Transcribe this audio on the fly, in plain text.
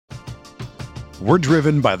We're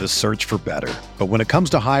driven by the search for better. But when it comes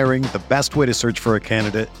to hiring, the best way to search for a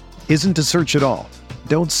candidate isn't to search at all.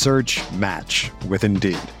 Don't search, match with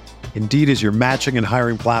Indeed. Indeed is your matching and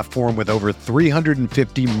hiring platform with over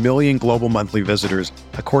 350 million global monthly visitors,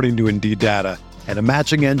 according to Indeed data, and a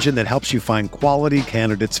matching engine that helps you find quality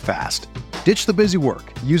candidates fast. Ditch the busy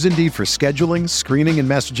work. Use Indeed for scheduling, screening, and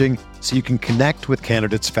messaging so you can connect with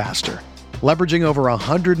candidates faster. Leveraging over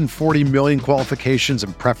 140 million qualifications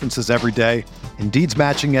and preferences every day, Indeed's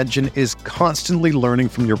matching engine is constantly learning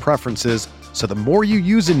from your preferences, so the more you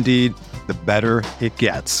use Indeed, the better it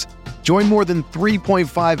gets. Join more than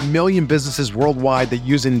 3.5 million businesses worldwide that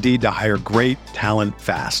use Indeed to hire great talent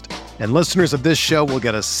fast. And listeners of this show will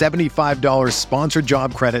get a $75 sponsored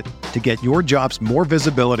job credit to get your jobs more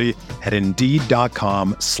visibility at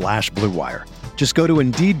Indeed.com/Blue Wire. Just go to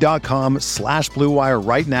Indeed.com/Blue Wire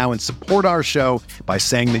right now and support our show by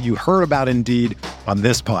saying that you heard about Indeed on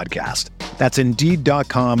this podcast. That's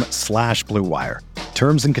Indeed.com/Blue Wire.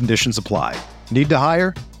 Terms and conditions apply. Need to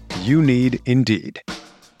hire? You need Indeed.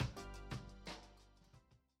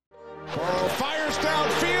 Fires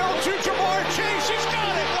downfield to Jamar Chase. He's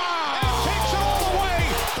got it. Wow. And takes it all the way.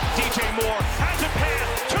 DJ Moore has a pass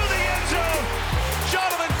to the end zone.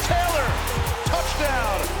 Jonathan Taylor.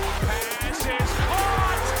 Touchdown. Pass is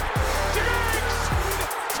caught. Diggs.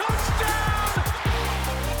 Touchdown.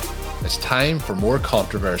 It's time for more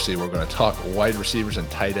controversy. We're going to talk wide receivers and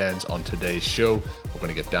tight ends on today's show. We're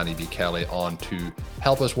going to get Danny B. Kelly on to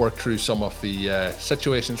help us work through some of the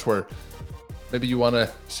situations where maybe you want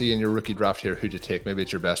to see in your rookie draft here who to take. Maybe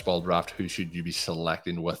it's your best ball draft. Who should you be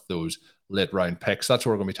selecting with those late round picks? That's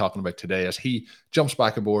what we're going to be talking about today as he jumps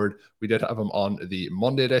back aboard. We did have him on the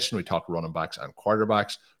Monday edition. We talked running backs and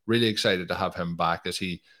quarterbacks. Really excited to have him back as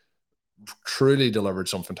he truly delivered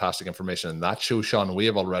some fantastic information in that show, Sean. We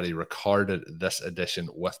have already recorded this edition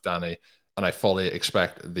with Danny, and I fully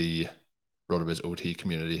expect the RotoViz OT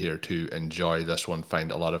community here to enjoy this one,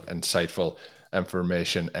 find a lot of insightful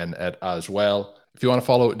information in it as well. If you want to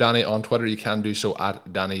follow Danny on Twitter, you can do so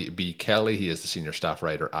at Danny B. Kelly. He is the senior staff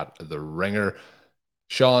writer at The Ringer.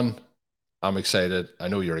 Sean, I'm excited. I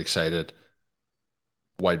know you're excited.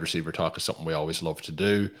 Wide receiver talk is something we always love to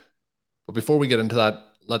do. But before we get into that,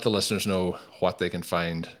 let the listeners know what they can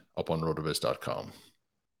find up on rotoviz.com.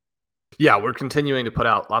 Yeah, we're continuing to put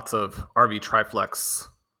out lots of RV Triflex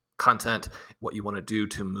content, what you want to do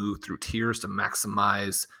to move through tiers to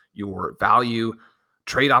maximize your value,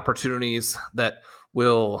 trade opportunities that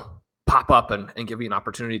will pop up and give you an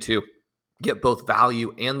opportunity to get both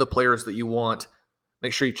value and the players that you want.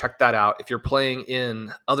 Make sure you check that out. If you're playing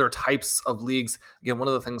in other types of leagues, again, one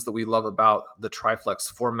of the things that we love about the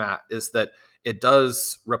Triflex format is that it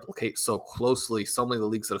does replicate so closely so many of the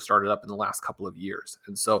leagues that have started up in the last couple of years.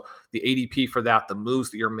 And so the ADP for that, the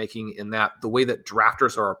moves that you're making in that, the way that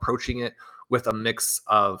drafters are approaching it with a mix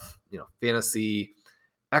of, fantasy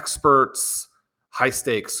experts, high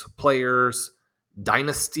stakes players,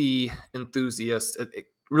 dynasty enthusiasts, it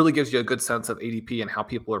really gives you a good sense of ADP and how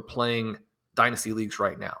people are playing dynasty leagues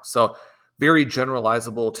right now. So very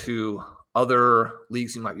generalizable to other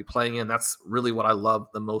leagues you might be playing in. That's really what I love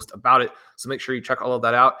the most about it. So make sure you check all of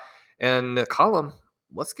that out. And Colin,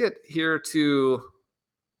 let's get here to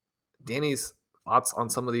Danny's thoughts on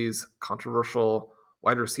some of these controversial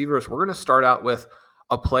wide receivers. We're going to start out with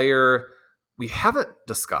a player we haven't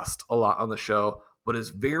discussed a lot on the show, but is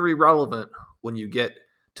very relevant when you get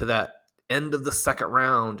to that end of the second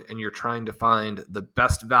round and you're trying to find the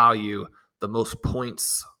best value, the most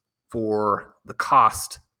points for the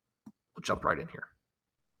cost. We'll jump right in here.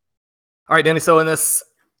 All right, Danny. So in this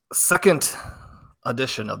second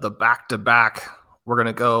edition of the back-to-back, we're going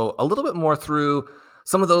to go a little bit more through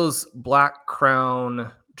some of those Black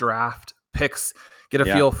Crown draft picks, get a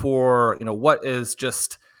feel for, what is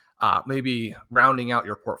just maybe rounding out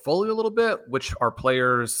your portfolio a little bit, which are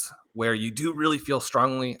players where you do really feel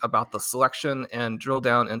strongly about the selection, and drill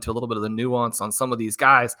down into a little bit of the nuance on some of these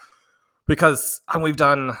guys, because we've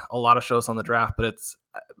done a lot of shows on the draft, but it's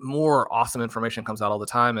more awesome information comes out all the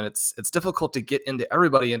time, and it's difficult to get into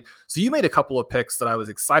everybody. And so you made a couple of picks that I was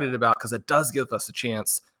excited about because it does give us a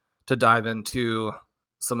chance to dive into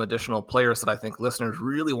some additional players that I think listeners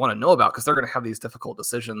really want to know about, because they're going to have these difficult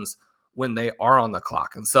decisions when they are on the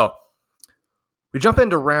clock. And so we jump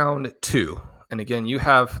into round 2. And again, you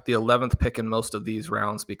have the 11th pick in most of these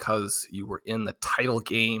rounds because you were in the title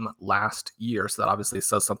game last year. So that obviously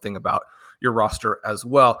says something about your roster as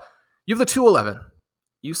well. You have the 211.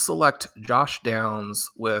 You select Josh Downs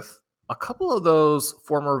with a couple of those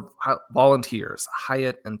former Volunteers,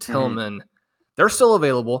 Hyatt and Tillman. Mm-hmm. They're still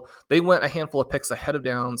available. They went a handful of picks ahead of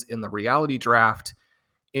Downs in the reality draft.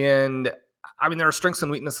 And I mean, there are strengths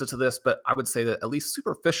and weaknesses to this, but I would say that at least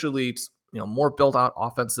superficially, more built out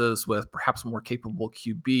offenses with perhaps more capable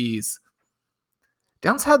QBs.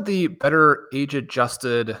 Downs had the better age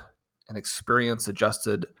adjusted and experience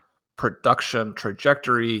adjusted production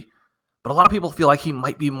trajectory, but a lot of people feel like he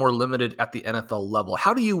might be more limited at the NFL level.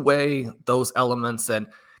 How do you weigh those elements and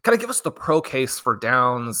kind of give us the pro case for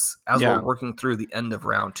Downs as we're working through the end of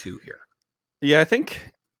round 2 here? Yeah, I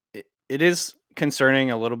think it is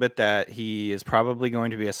concerning a little bit that he is probably going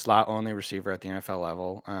to be a slot only receiver at the NFL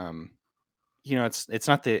level. It's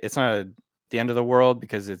not the end of the world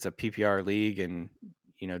because it's a PPR league, and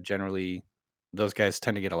generally those guys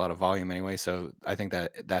tend to get a lot of volume anyway. So I think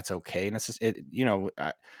that's okay. And it's just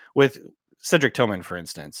with Cedric Tillman, for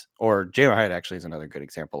instance, or Jalen Hyatt actually is another good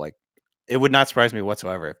example. Like, it would not surprise me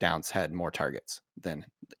whatsoever if Downs had more targets than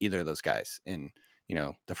either of those guys in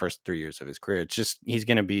the first 3 years of his career. It's just he's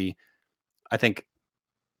going to be, I think,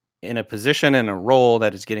 in a position and a role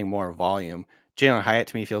that is getting more volume. Jalen Hyatt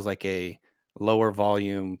to me feels like a lower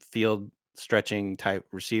volume field stretching type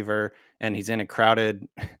receiver, and he's in a crowded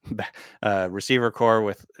receiver core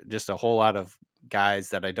with just a whole lot of guys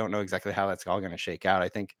that I don't know exactly how that's all going to shake out. I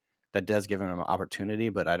think that does give him an opportunity,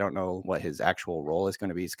 but I don't know what his actual role is going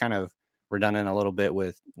to be. It's kind of redundant a little bit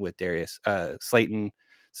with Darius Slayton.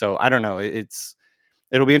 So I don't know.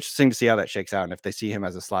 It'll be interesting to see how that shakes out, and if they see him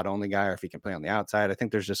as a slot only guy or if he can play on the outside. I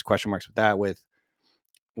think there's just question marks with that.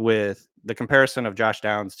 With the comparison of Josh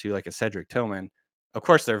Downs to like a Cedric Tillman, of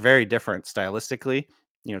course they're very different stylistically.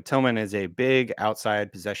 Tillman is a big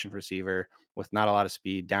outside possession receiver with not a lot of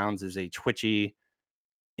speed. Downs is a twitchy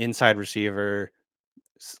inside receiver,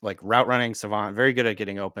 like route running savant, very good at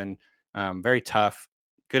getting open, very tough,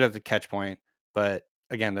 good at the catch point. But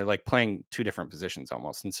again, they're like playing two different positions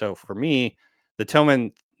almost. And so for me, the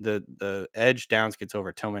Tillman, the edge Downs gets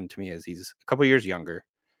over Tillman to me is he's a couple years younger.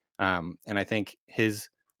 And I think his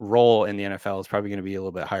role in the NFL is probably going to be a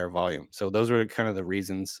little bit higher volume. So those were kind of the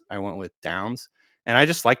reasons I went with Downs. And I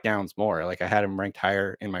just like Downs more. Like, I had him ranked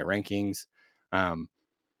higher in my rankings.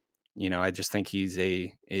 I just think he's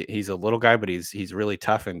a little guy, but he's really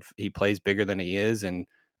tough, and he plays bigger than he is. And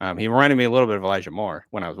he reminded me a little bit of Elijah Moore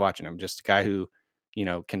when I was watching him. Just a guy who,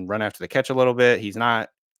 can run after the catch a little bit. He's not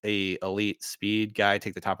a elite speed guy,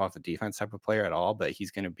 take the top off the defense type of player at all, but he's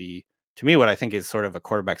going to be, to me, what I think is sort of a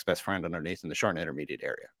quarterback's best friend underneath in the short and intermediate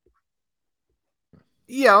area.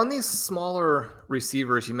 Yeah, on these smaller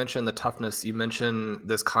receivers, you mentioned the toughness. You mentioned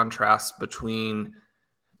this contrast between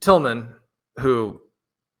Tillman, who,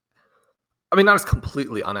 I mean, not as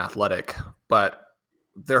completely unathletic, but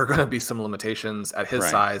there are going to be some limitations at his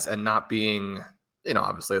size and not being,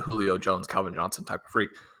 obviously a Julio Jones, Calvin Johnson type of freak.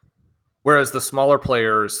 Whereas the smaller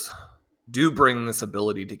players do bring this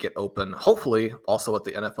ability to get open, hopefully also at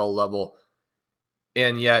the NFL level.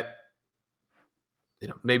 And yet,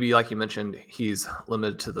 maybe like you mentioned, he's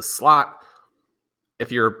limited to the slot.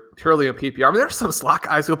 If you're purely a PPR, I mean, there's some slot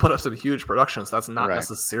guys who put up some huge productions. So that's not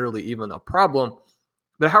necessarily even a problem.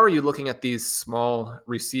 But how are you looking at these small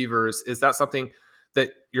receivers? Is that something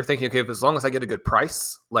that you're thinking, okay, if as long as I get a good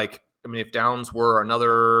price, like, I mean, if Downs were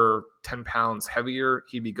another 10 pounds heavier,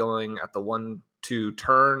 he'd be going at the 1-2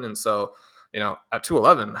 turn. And so, at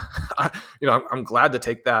 211, I'm glad to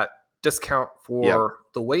take that discount for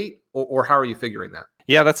the weight, or how are you figuring that?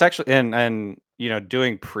 Yeah, that's actually, and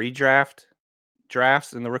doing pre-draft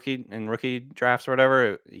drafts in rookie drafts or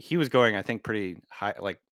whatever, he was going, I think, pretty high.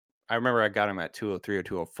 Like, I remember I got him at 203 or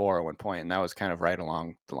 204 at one point, and that was kind of right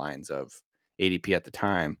along the lines of ADP at the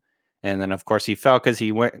time. And then, of course, he fell because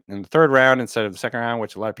he went in the third round instead of the second round,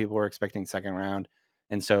 which a lot of people were expecting second round.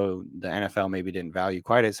 And so the NFL maybe didn't value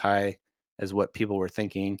quite as high as what people were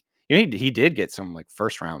thinking. He did get some like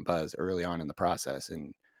first round buzz early on in the process.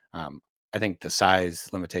 And I think the size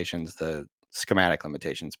limitations, the schematic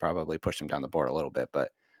limitations probably pushed him down the board a little bit.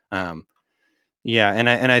 But yeah, and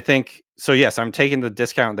I think so. Yes, I'm taking the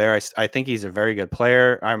discount there. I think he's a very good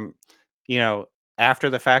player. I'm, after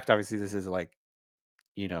the fact, obviously this is like,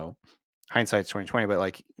 hindsight's 2020, but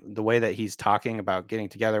like the way that he's talking about getting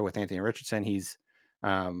together with Anthony Richardson, he's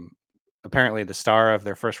apparently the star of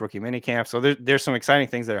their first rookie minicamp. So there's some exciting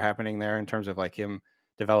things that are happening there in terms of like him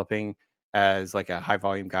developing as like a high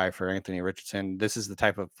volume guy for Anthony Richardson. This is the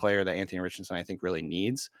type of player that Anthony Richardson, I think, really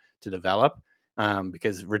needs to develop,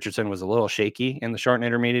 because Richardson was a little shaky in the short and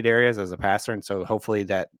intermediate areas as a passer. And so hopefully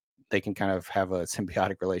that they can kind of have a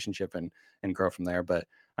symbiotic relationship and grow from there. But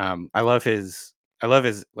I love his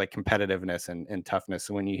like competitiveness and toughness.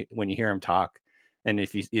 So when you hear him talk, and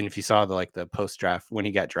if you saw the post draft when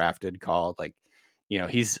he got drafted call, like,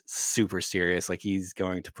 he's super serious. Like, he's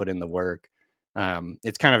going to put in the work.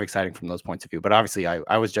 it's kind of exciting from those points of view. But obviously,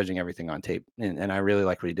 I was judging everything on tape, and I really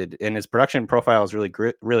like what he did. And his production profile is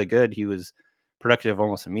really good. He was productive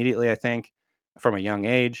almost immediately, I think, from a young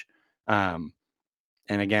age. And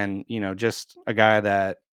again, just a guy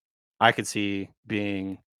that I could see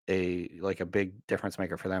being a big difference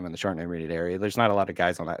maker for them in the short and intermediate area. There's not a lot of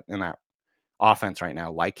guys in that offense right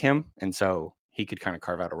now like him, and so he could kind of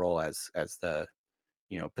carve out a role as the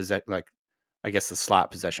I guess the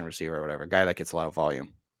slot possession receiver or whatever, guy that gets a lot of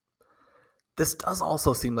volume. This does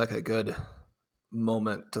also seem like a good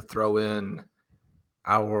moment to throw in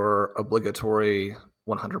our obligatory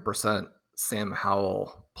 100% Sam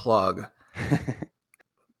Howell plug.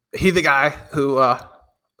 He the guy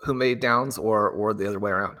who made downs or the other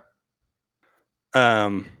way around?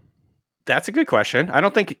 That's a good question. I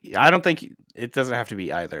don't think it doesn't have to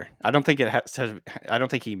be either. I don't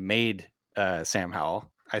think he made Sam Howell.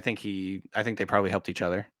 I think they probably helped each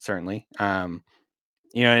other, certainly.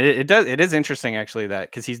 It is interesting actually that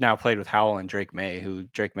because he's now played with Howell and Drake May, who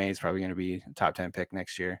Drake May is probably going to be a top 10 pick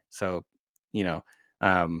next year. So,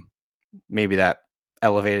 maybe that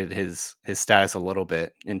elevated his status a little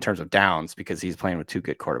bit in terms of downs because he's playing with two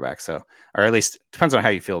good quarterbacks. So, or at least depends on how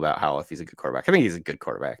you feel about Howell if he's a good quarterback. I think he's a good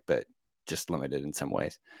quarterback, but just limited in some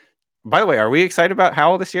ways. By the way, are we excited about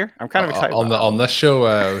Howell this year? I'm kind of excited on this show.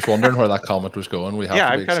 I was wondering where that comment was going. We have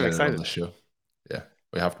to be I'm kind of excited on this show. Yeah,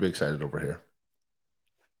 we have to be excited over here.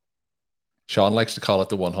 Sean likes to call it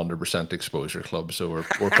the 100% exposure club, so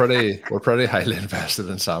we're pretty highly invested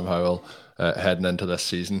in Sam Howell heading into this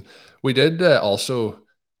season. We did also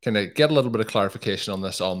kind of get a little bit of clarification on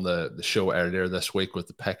this on the show earlier this week with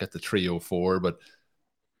the pick at the 304, but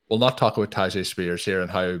we'll not talk about Tajay Spears here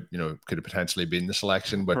and how could have potentially been the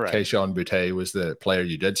selection. But right. Keyshawn Boutte was the player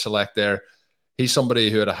you did select there. He's somebody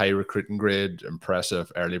who had a high recruiting grade,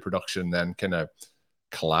 impressive early production, then kind of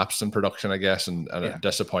collapsed in production, I guess, and a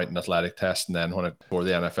disappointing athletic test. And then for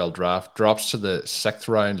the NFL draft, drops to the 6th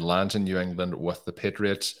round, lands in New England with the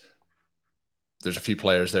Patriots. There's a few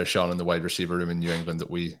players there, Sean, in the wide receiver room in New England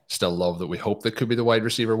that we still love, that we hope that could be the wide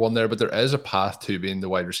receiver one there. But there is a path to being the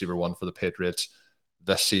wide receiver one for the Patriots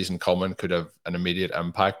this season coming, could have an immediate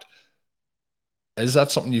impact. Is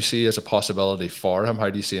that something you see as a possibility for him? How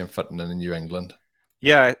do you see him fitting in New England?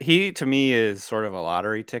 Yeah, he to me is sort of a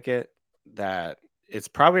lottery ticket that it's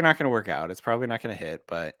probably not going to work out. It's probably not going to hit,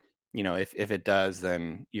 but if it does,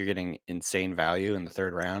 then you're getting insane value in the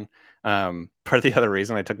 3rd round. Part of the other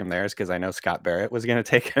reason I took him there is because I know Scott Barrett was going to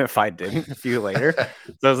take him if I didn't a few later.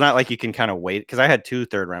 So it's not like you can kind of wait, because I had 2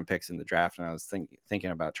 3rd round picks in the draft and I was thinking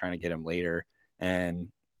about trying to get him later. And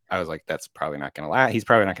I was like, that's probably not going to last. He's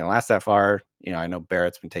probably not going to last that far. I know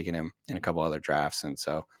Barrett's been taking him in a couple other drafts. And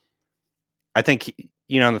so I think,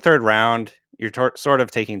 in the 3rd round, you're sort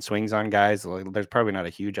of taking swings on guys. There's probably not a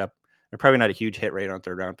huge hit rate on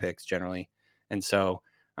 3rd round picks generally. And so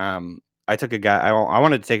I took a guy, I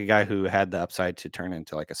wanted to take a guy who had the upside to turn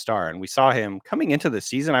into like a star. And we saw him coming into the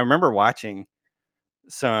season. I remember watching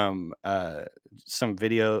some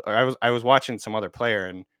video, or I was watching some other player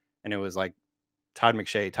and it was like Todd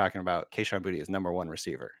McShay talking about Keyshawn Boutte as number 1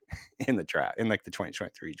 receiver in the draft, in like the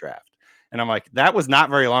 2023 draft. And I'm like, that was not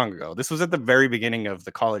very long ago. This was at the very beginning of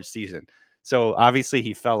the college season. So obviously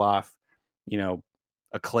he fell off,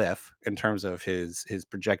 a cliff in terms of his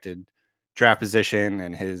projected draft position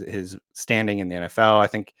and his standing in the NFL. I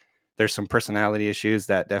think there's some personality issues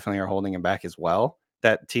that definitely are holding him back as well,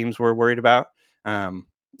 that teams were worried about,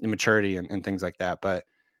 immaturity and things like that. But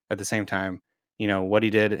at the same time, what he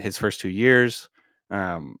did his first 2 years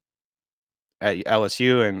at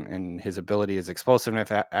LSU and his ability, his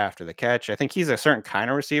explosiveness after the catch. I think he's a certain kind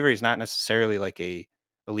of receiver. He's not necessarily like a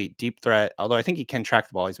elite deep threat, although I think he can track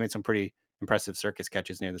the ball. He's made some pretty impressive circus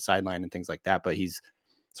catches near the sideline and things like that, but he's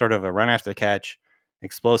sort of a run after the catch,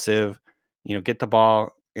 explosive, get the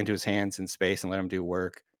ball into his hands in space and let him do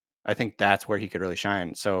work. I think that's where he could really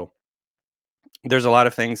shine. So there's a lot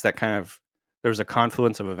of things that there was a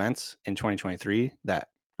confluence of events in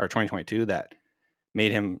 2022 that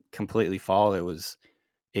made him completely fall. It was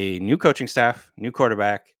a new coaching staff, new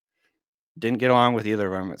quarterback, didn't get along with either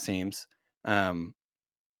of them, it seems.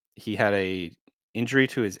 He had a injury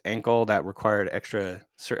to his ankle that required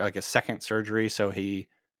a second surgery. So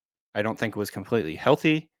I don't think was completely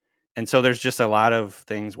healthy. And so there's just a lot of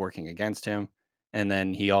things working against him. And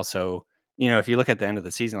then he also, if you look at the end of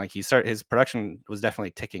the season, like his production was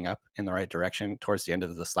definitely ticking up in the right direction towards the end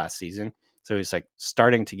of this last season. So he's like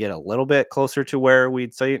starting to get a little bit closer to where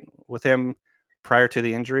we'd say with him prior to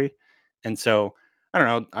the injury. And so I don't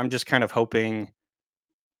know, I'm just kind of hoping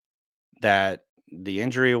that the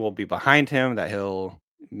injury will be behind him, that he'll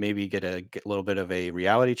maybe get a little bit of a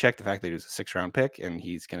reality check. The fact that he was a 6th round pick, and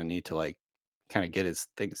he's going to need to like kind of get his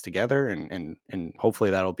things together, and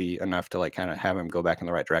hopefully that'll be enough to like kind of have him go back in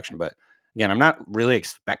the right direction. But again, I'm not really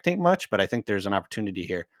expecting much, but I think there's an opportunity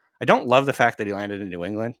here. I don't love the fact that he landed in New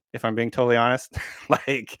England, if I'm being totally honest.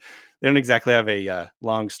 Like, they don't exactly have a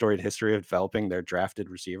long storied history of developing their drafted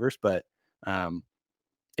receivers, but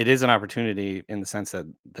it is an opportunity in the sense that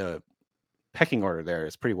the pecking order there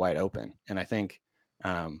is pretty wide open. And I think,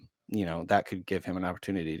 that could give him an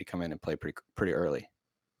opportunity to come in and play pretty early.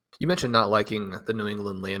 You mentioned not liking the New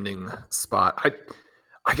England landing spot.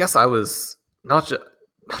 I guess I was not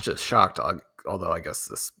just shocked, although I guess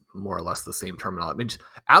this more or less the same terminology. I mean, just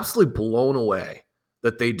absolutely blown away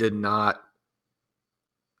that they did not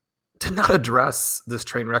address this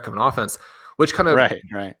train wreck of an offense, which kind of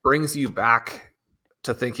right. brings you back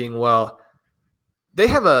to thinking, well, they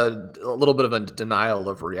have a little bit of a denial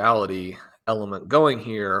of reality element going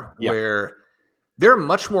here, where they're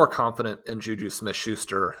much more confident in Juju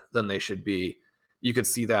Smith-Schuster than they should be. You could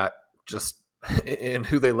see that just in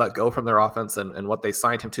who they let go from their offense and what they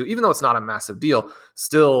signed him to, even though it's not a massive deal,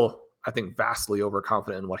 still, I think, vastly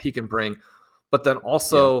overconfident in what he can bring. But then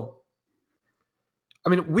also, I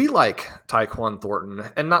mean, we like Tyquan Thornton,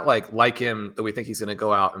 and not like him that we think he's going to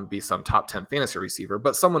go out and be some top 10 fantasy receiver,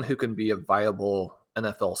 but someone who can be a viable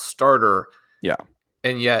NFL starter. Yeah.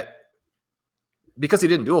 And yet, because he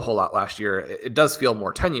didn't do a whole lot last year, it does feel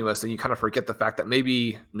more tenuous, and you kind of forget the fact that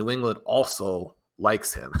maybe New England also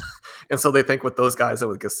likes him. And so they think with those guys,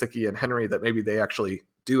 with Gesicki and Henry, that maybe they actually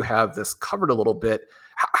do have this covered a little bit.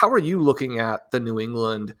 How are you looking at the New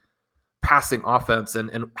England passing offense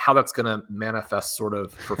and how that's going to manifest sort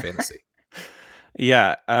of for fantasy?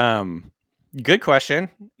 Yeah. Good question.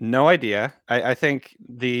 No idea. I think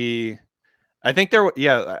there, I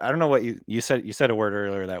don't know what you said. You said a word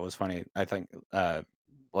earlier that was funny. I think,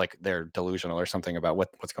 like they're delusional or something about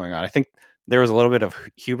what's going on. I think there was a little bit of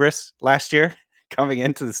hubris last year coming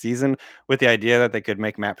into the season with the idea that they could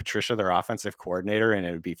make Matt Patricia their offensive coordinator and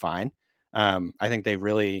it would be fine. I think they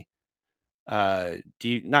really,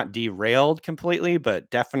 not derailed completely, but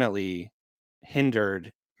definitely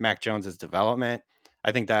hindered Mac Jones's development.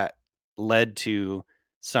 I think that led to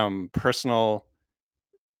some personal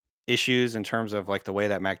issues in terms of like the way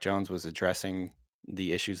that Mac Jones was addressing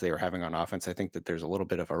the issues they were having on offense. I think that there's a little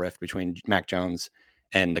bit of a rift between Mac Jones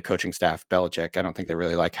and the coaching staff, Belichick. I don't think they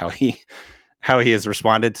really like how he has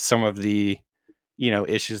responded to some of the,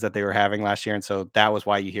 issues that they were having last year. And so that was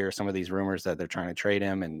why you hear some of these rumors that they're trying to trade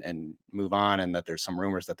him and move on. And that there's some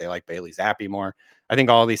rumors that they like Bailey Zappi more. I think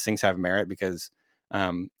all these things have merit because,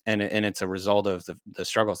 and it's a result of the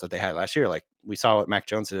struggles that they had last year. Like we saw what Mac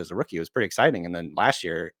Jones did as a rookie. It was pretty exciting. And then last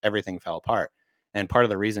year, everything fell apart. And part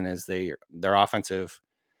of the reason is their offensive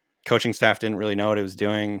coaching staff didn't really know what it was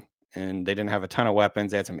doing. And they didn't have a ton of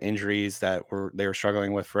weapons. They had some injuries that they were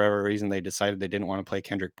struggling with for whatever reason. They decided they didn't want to play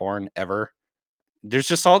Kendrick Bourne ever. There's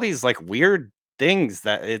just all these like weird things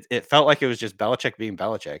that it felt like it was just Belichick being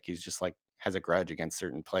Belichick. He's just like has a grudge against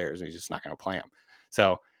certain players and he's just not going to play them.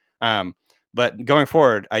 So, but going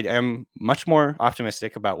forward, I am much more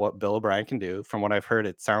optimistic about what Bill O'Brien can do. From what I've heard,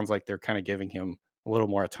 it sounds like they're kind of giving him a little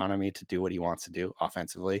more autonomy to do what he wants to do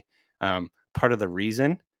offensively. Part of the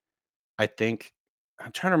reason I'm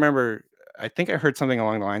trying to remember, I think I heard something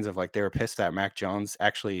along the lines of like they were pissed that Mac Jones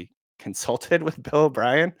actually consulted with Bill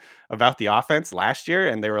O'Brien about the offense last year.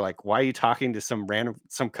 And they were like, why are you talking to some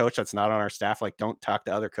coach that's not on our staff? Like, don't talk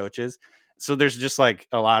to other coaches. So there's just like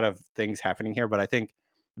a lot of things happening here. But I think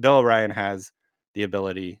Bill O'Brien has the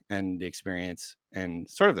ability and the experience and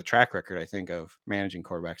sort of the track record, I think, of managing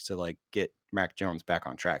quarterbacks to like get Mac Jones back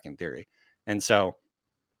on track in theory. And so,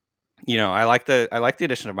 I like the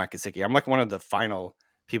addition of Mike Gesicki. I'm like one of the final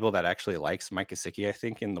people that actually likes Mike Gesicki, I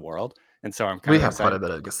think, in the world. And so we have quite a bit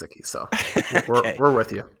of Gesicki, so we're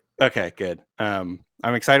with you. Okay, good. I'm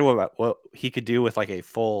excited about what he could do with like a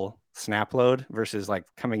full snap load versus like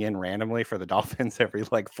coming in randomly for the Dolphins every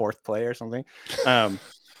like fourth play or something.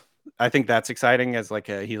 I think that's exciting as like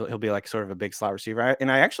he'll be like sort of a big slot receiver.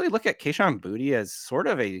 And I actually look at Kayshon Boutte as sort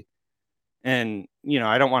of and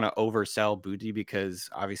I don't want to oversell Boutte because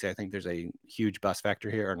obviously I think there's a huge bust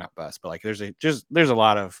factor here, or not bust, but like there's a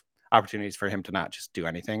lot of opportunities for him to not just do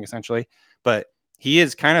anything essentially. But he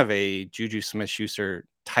is kind of a Juju Smith-Schuster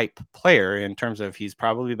type player in terms of he's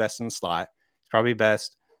probably best in the slot. He's probably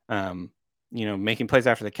best, making plays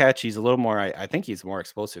after the catch. He's a little more, I think he's more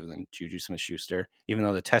explosive than Juju Smith-Schuster, even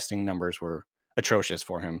though the testing numbers were atrocious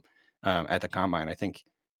for him at the combine. I think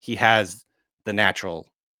he has the natural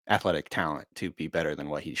athletic talent to be better than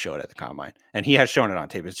what he showed at the combine. And he has shown it on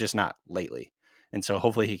tape. It's just not lately. And so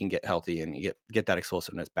hopefully he can get healthy and get that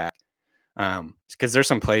explosiveness back. Because there's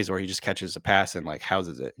some plays where he just catches a pass and like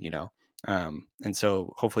houses it, and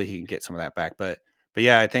so hopefully he can get some of that back. But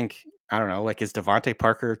yeah, I think, I don't know, like, is Devontae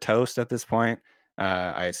Parker toast at this point?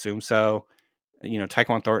 I assume so.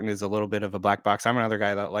 Tyquan Thornton is a little bit of a black box. I'm another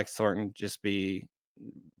guy that likes Thornton just be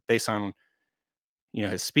based on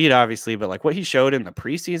his speed, obviously, but like what he showed in the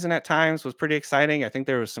preseason at times was pretty exciting. I think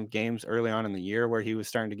there was some games early on in the year where he was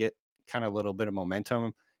starting to get kind of a little bit of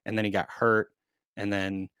momentum, and then he got hurt, and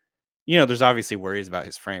then there's obviously worries about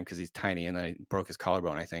his frame because he's tiny, and then he broke his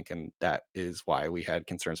collarbone, I think. And that is why we had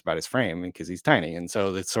concerns about his frame, because he's tiny. And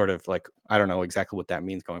so it's sort of like, I don't know exactly what that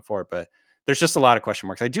means going forward, but there's just a lot of question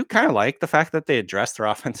marks. I do kind of like the fact that they addressed their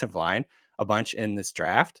offensive line a bunch in this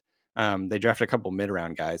draft. They drafted a couple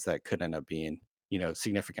mid-round guys that could end up being,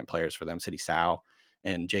 significant players for them, City Sal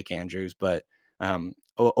and Jake Andrews. But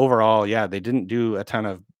overall, yeah, they didn't do a ton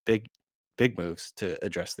of big moves to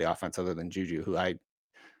address the offense other than Juju, who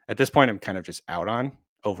at this point I'm kind of just out on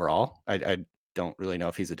overall. I don't really know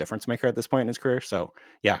if he's a difference maker at this point in his career. So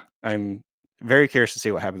yeah, I'm very curious to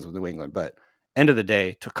see what happens with New England. But end of the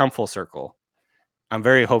day, to come full circle, I'm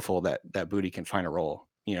very hopeful that Booty can find a role,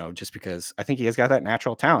 just because I think he has got that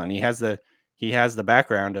natural talent. He has the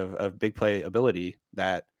background of big play ability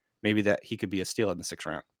that maybe that he could be a steal in the 6th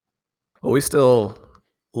round. Well, we still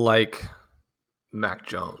like Mac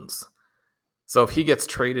Jones. So if he gets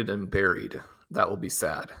traded and buried, that will be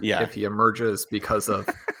sad. Yeah. If he emerges because of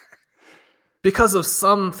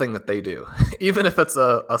something that they do, even if it's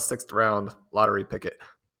a 6th round lottery picket,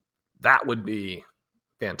 that would be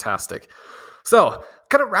fantastic. So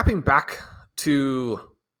kind of wrapping back to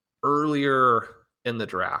earlier in the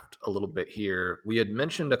draft a little bit here, we had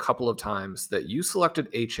mentioned a couple of times that you selected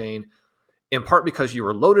A-Chain in part because you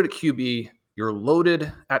were loaded at QB, you're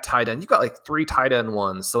loaded at tight end. You've got like 3 tight end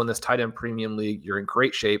ones. So in this tight end premium league, you're in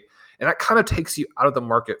great shape. And that kind of takes you out of the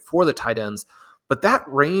market for the tight ends. But that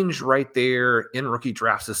range right there in rookie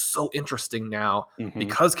drafts is so interesting now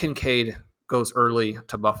because Kincaid goes early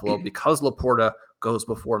to Buffalo, because Laporta goes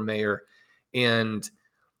before Mayer. And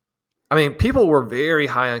I mean, people were very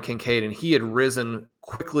high on Kincaid, and he had risen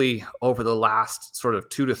quickly over the last sort of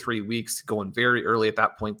 2 to 3 weeks, going very early at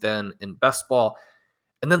that point then in best ball.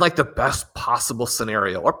 And then like the best possible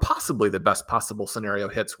scenario, or possibly the best possible scenario,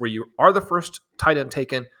 hits where you are the first tight end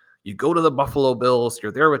taken. You go to the Buffalo Bills.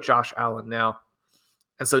 You're there with Josh Allen now.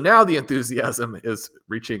 And so now the enthusiasm is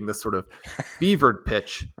reaching this sort of fevered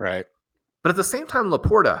pitch. Right. But at the same time,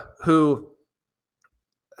 Laporta, who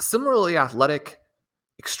similarly athletic,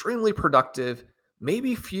 extremely productive,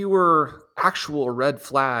 maybe fewer actual red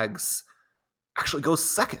flags, actually goes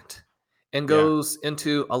second and goes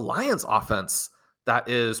into a Lions offense that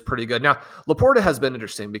is pretty good. Now, Laporta has been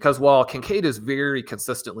interesting because while Kincaid is very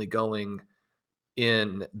consistently going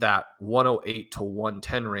in that 108 to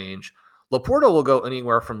 110 range, Laporta will go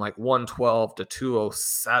anywhere from like 112 to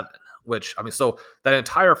 207, which, I mean, so that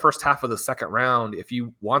entire first half of the 2nd round, if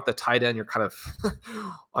you want the tight end, you're kind of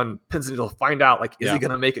on pins and needles to find out, like, is he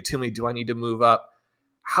going to make it to me? Do I need to move up?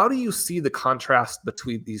 How do you see the contrast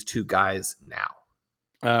between these two guys now?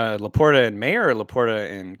 Laporta and Mayer, or Laporta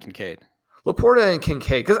and Kincaid? Laporta and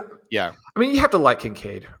Kincaid. Because, yeah, I mean, you have to like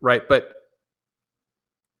Kincaid, right? But,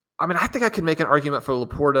 I mean, I think I can make an argument for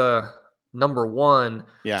Laporta number 1.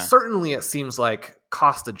 Yeah. Certainly it seems like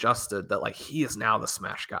cost adjusted that like he is now the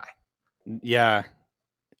smash guy. Yeah.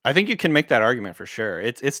 I think you can make that argument for sure.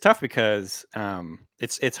 It's tough because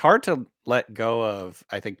it's hard to let go of,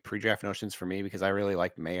 I think, pre-draft notions for me, because I really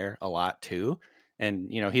liked Mayer a lot too. And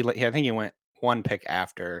I think he went 1 pick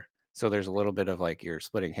after, so there's a little bit of like you're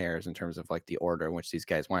splitting hairs in terms of like the order in which these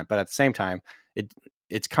guys went. But at the same time,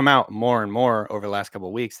 it's come out more and more over the last couple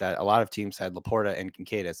of weeks that a lot of teams had Laporta and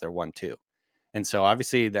Kincaid as their 1-2. And so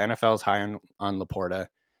obviously the NFL is high on Laporta.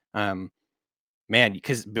 Man,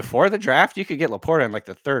 because before the draft, you could get Laporta in like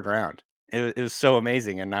the 3rd round. It was so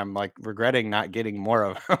amazing. And I'm like regretting not getting more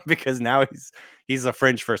of him because now he's a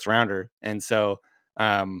fringe 1st rounder. And so,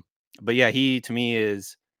 but yeah, he to me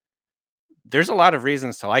there's a lot of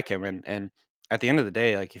reasons to like him. And at the end of the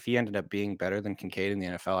day, like if he ended up being better than Kincaid in the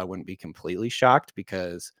NFL, I wouldn't be completely shocked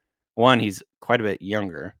because 1, he's quite a bit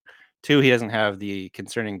younger. 2, he doesn't have the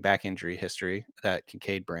concerning back injury history that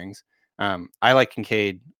Kincaid brings. I like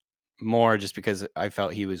Kincaid more just because I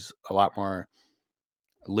felt he was a lot more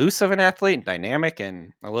loose of an athlete, dynamic,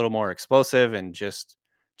 and a little more explosive and just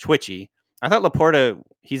twitchy. I thought Laporta,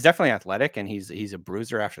 he's definitely athletic and he's a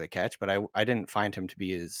bruiser after the catch, but I didn't find him to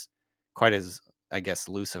be quite as, I guess,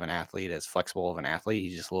 loose of an athlete, as flexible of an athlete.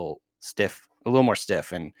 He's just a little more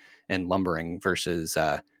stiff and lumbering versus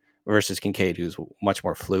versus Kincaid, who's much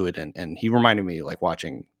more fluid. And he reminded me like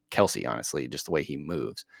watching Kelsey, honestly, just the way he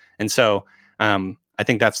moves. And so I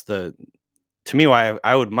think that's to me why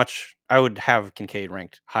I would have Kincaid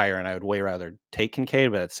ranked higher, and I would way rather take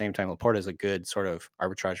Kincaid, but at the same time, Laporta is a good sort of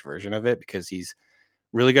arbitrage version of it because he's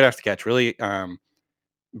really good after the catch, really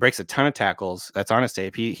breaks a ton of tackles. That's on his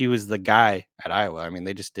tape. He was the guy at Iowa. I mean,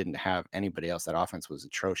 they just didn't have anybody else. That offense was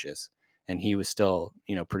atrocious, and he was still,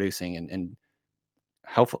 producing and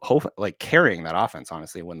helpful, like carrying that offense,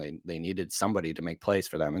 honestly, when they needed somebody to make plays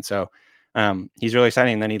for them. And so he's really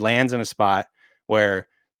exciting. And then he lands in a spot where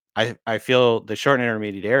I feel the short and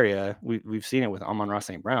intermediate area, we've seen it with Amon-Ra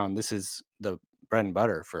St. Brown. This is the bread and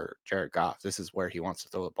butter for Jared Goff. This is where he wants to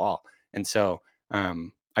throw the ball. And so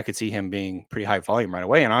I could see him being pretty high volume right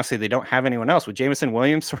away. And honestly, they don't have anyone else with Jameson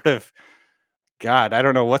Williams. Sort of, God, I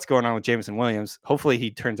don't know what's going on with Jameson Williams. Hopefully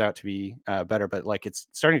he turns out to be better, but like it's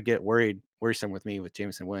starting to get worrisome with me with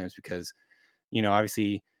Jameson Williams because,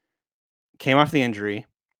 obviously came off the injury,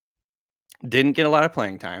 didn't get a lot of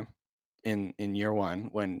playing time in year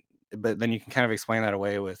one but then you can kind of explain that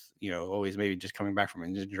away with, always maybe just coming back from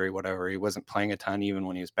an injury, whatever. He wasn't playing a ton even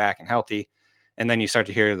when he was back and healthy. And then you start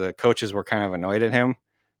to hear the coaches were kind of annoyed at him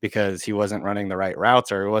because he wasn't running the right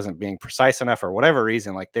routes or he wasn't being precise enough or whatever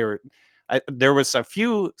reason. Like there was a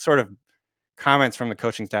few sort of comments from the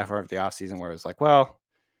coaching staff over the offseason where it was like, well,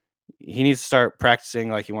 he needs to start practicing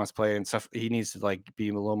like he wants to play and stuff. He needs to like be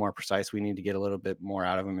a little more precise. We need to get a little bit more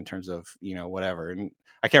out of him in terms of, whatever. And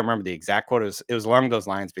I can't remember the exact quote. It was along those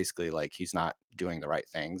lines, basically like he's not doing the right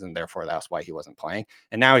things. And therefore that's why he wasn't playing.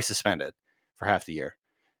 And now he's suspended for half the year.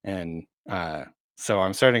 And so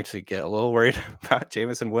I'm starting to get a little worried about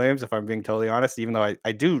Jameson Williams, if I'm being totally honest, even though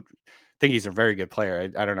I do think he's a very good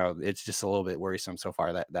player. I don't know. It's just a little bit worrisome so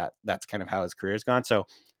far that's kind of how his career has gone. So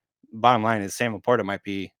bottom line is Sam Laporta might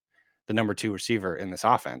be the number 2 receiver in this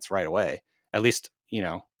offense right away, at least,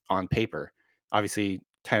 on paper. Obviously,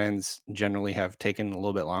 tight ends generally have taken a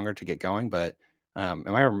little bit longer to get going, but am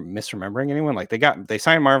I misremembering anyone? Like they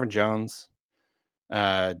signed Marvin Jones.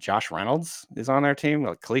 Josh Reynolds is on their team.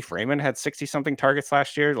 Like Khalif Raymond had 60 something targets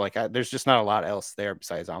last year. Like there's just not a lot else there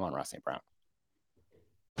besides Amon-Ra St. Brown.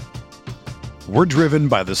 We're driven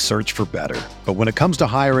by the search for better. But when it comes to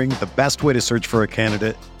hiring, the best way to search for a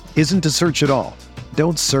candidate isn't to search at all.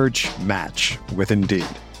 Don't search, match with Indeed.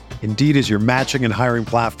 Indeed is your matching and hiring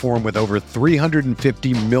platform with over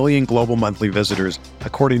 350 million global monthly visitors,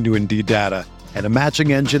 according to Indeed data, and a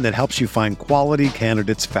matching engine that helps you find quality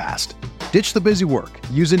candidates fast. Ditch the busy work.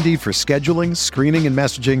 Use Indeed for scheduling, screening, and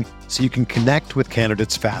messaging so you can connect with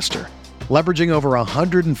candidates faster. Leveraging over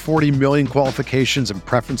 140 million qualifications and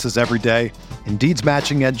preferences every day, Indeed's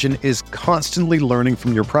matching engine is constantly learning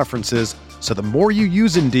from your preferences, so the more you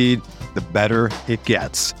use Indeed, the better it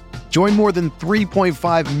gets. Join more than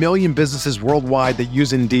 3.5 million businesses worldwide that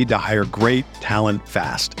use Indeed to hire great talent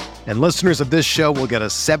fast. And listeners of this show will get a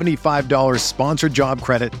 $75 sponsored job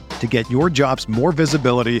credit to get your jobs more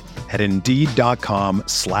visibility at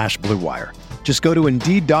Indeed.com/Blue Wire. Just go to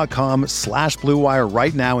Indeed.com/Blue Wire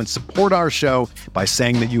right now and support our show by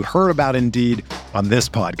saying that you heard about Indeed on this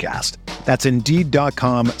podcast. That's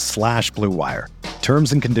Indeed.com/Blue Wire.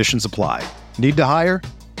 Terms and conditions apply. Need to hire?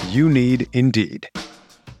 You need Indeed.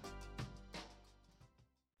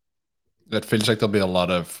 It feels like there'll be a lot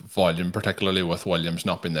of volume, particularly with Williams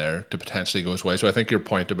not being there, to potentially go his way. So I think your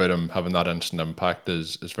point about him having that instant impact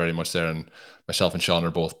is very much there. And myself and Sean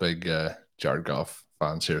are both big Jared Goff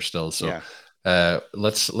fans here still. So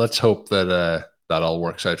let's hope that that all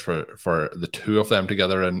works out for the two of them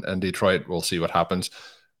together in Detroit. We'll see what happens.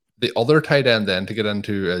 The other tight end then to get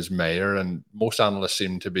into is Mayer, and most analysts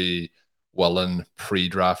seem to be willing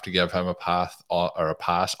pre-draft to give him a pass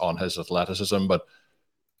on his athleticism, but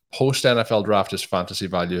post NFL draft, his fantasy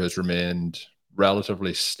value has remained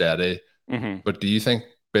relatively steady. Mm-hmm. But do you think,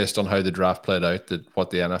 based on how the draft played out, that what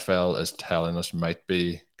the NFL is telling us might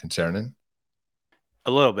be concerning?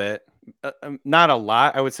 A little bit, not a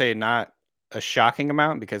lot. I would say not a shocking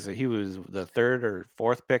amount because he was the 3rd or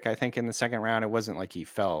 4th pick, I think, in the 2nd round. It wasn't like he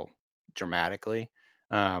fell dramatically.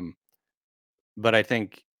 But I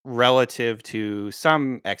think relative to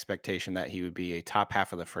some expectation that he would be a top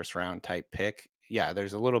half of the 1st round type pick, yeah,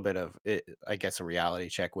 there's a little bit of it, I guess, a reality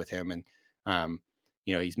check with him. And,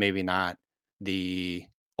 he's maybe not the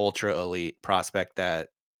ultra elite prospect that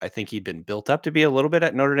I think he'd been built up to be a little bit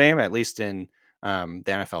at Notre Dame, at least in the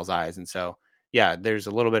NFL's eyes. And so, yeah, there's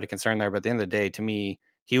a little bit of concern there. But at the end of the day, to me,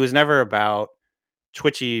 he was never about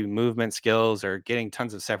twitchy movement skills or getting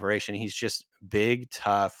tons of separation. He's just big,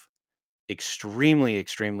 tough, extremely,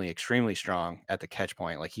 extremely, extremely strong at the catch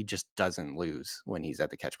point. Like he just doesn't lose when he's at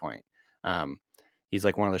the catch point. He's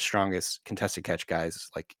like one of the strongest contested catch guys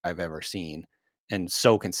like I've ever seen, and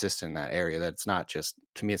so consistent in that area that it's not just,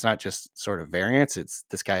 to me, it's not just sort of variance. It's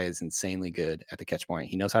this guy is insanely good at the catch point.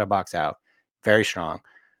 He knows how to box out, very strong.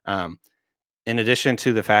 In addition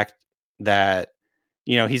to the fact that,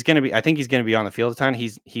 he's going to be, I think he's going to be on the field a ton.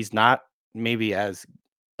 He's not maybe as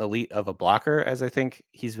elite of a blocker as I think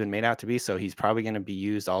he's been made out to be. So he's probably going to be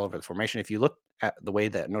used all over the formation. If you look at the way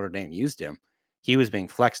that Notre Dame used him, he was being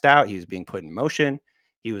flexed out. He was being put in motion.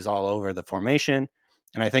 He was all over the formation.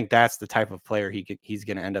 And I think that's the type of player he's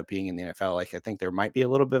going to end up being in the NFL. Like, I think there might be a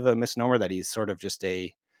little bit of a misnomer that he's sort of just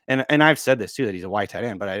and I've said this too, that he's a wide tight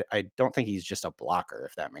end, but I don't think he's just a blocker,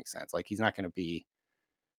 if that makes sense. Like, he's not going to be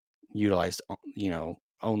utilized,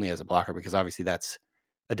 only as a blocker, because obviously that's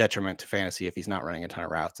a detriment to fantasy if he's not running a ton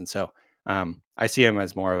of routes. And so I see him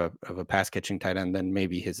as more of a pass catching tight end than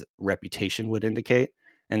maybe his reputation would indicate.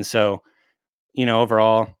 And so,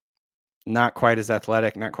 overall, not quite as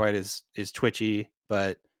athletic, not quite as twitchy,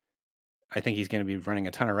 but I think he's going to be running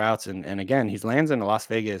a ton of routes. And again, he lands in the Las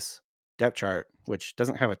Vegas depth chart, which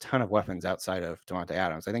doesn't have a ton of weapons outside of Devontae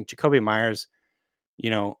Adams. I think Jacoby Myers,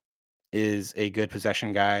 is a good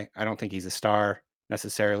possession guy. I don't think he's a star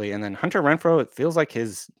necessarily. And then Hunter Renfrow, it feels like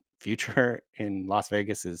his future in Las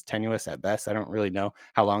Vegas is tenuous at best. I don't really know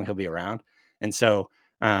how long he'll be around. And so,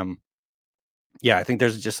 I think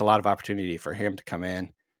there's just a lot of opportunity for him to come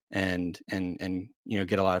in and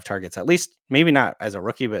get a lot of targets, at least maybe not as a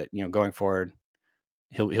rookie, but going forward,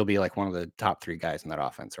 he'll be like one of the top 3 guys in that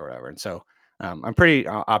offense or whatever. And so I'm pretty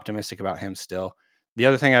optimistic about him still. The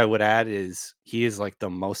other thing I would add is he is like the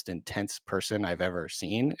most intense person I've ever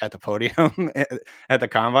seen at the podium at the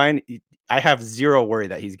combine. I have zero worry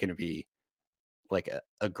that he's going to be like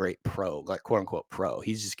a great pro, like quote unquote pro.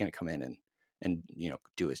 He's just going to come in and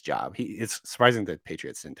do his job. It's surprising that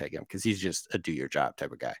Patriots didn't take him, because he's just a do your job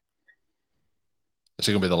type of guy. Is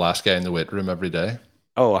he going to be the last guy in the weight room every day?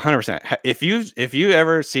 Oh, 100%. If you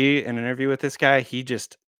ever see an interview with this guy, he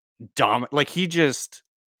just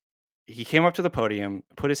he came up to the podium,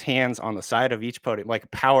 put his hands on the side of each podium, like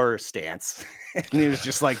power stance. And he was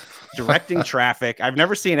just like directing traffic. I've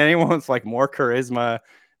never seen anyone with like more charisma.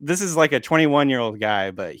 This is like a 21-year-old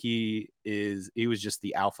guy, but he was just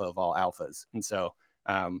the alpha of all alphas. And so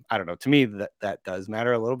I don't know, to me that does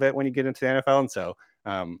matter a little bit when you get into the NFL. And so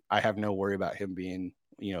I have no worry about him being,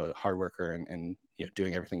 a hard worker and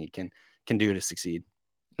doing everything he can do to succeed.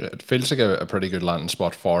 It feels like a pretty good landing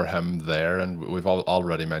spot for him there. And we've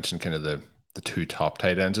already mentioned kind of the 2 top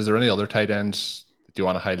tight ends. Is there any other tight ends that you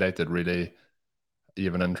want to highlight that really you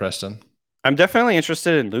have an interest in? I'm definitely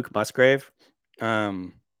interested in Luke Musgrave.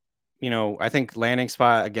 I think landing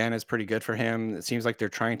spot again is pretty good for him. It seems like they're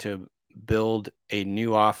trying to build a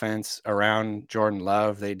new offense around Jordan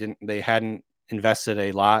Love. They hadn't invested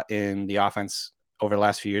a lot in the offense over the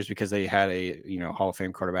last few years because they had a Hall of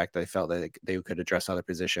Fame quarterback that they felt that they could address other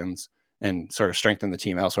positions and sort of strengthen the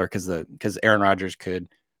team elsewhere, because Aaron Rodgers could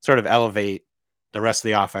sort of elevate the rest of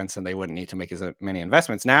the offense and they wouldn't need to make as many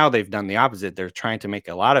investments. Now they've done the opposite. They're trying to make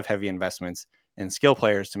a lot of heavy investments in skill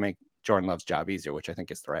players to make Jordan Love's job easier, which I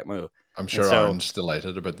think is the right move. I'm sure Aaron's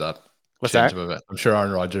delighted about that. What's that? I'm sure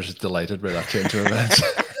Aaron Rodgers is delighted by that change of events.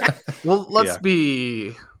 Well, let's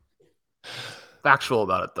be factual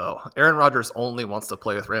about it, though. Aaron Rodgers only wants to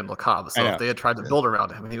play with Randall Cobb. So if they had tried to build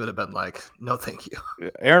around him, he would have been like, no, thank you.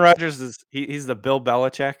 Aaron Rodgers he's the Bill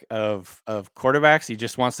Belichick of quarterbacks. He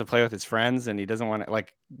just wants to play with his friends, and he doesn't want to,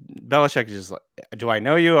 like, Belichick is just like, do I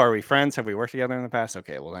know you? Are we friends? Have we worked together in the past?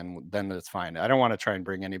 Okay, well, then that's fine. I don't want to try and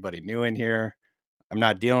bring anybody new in here. I'm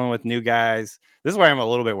not dealing with new guys. This is why I'm a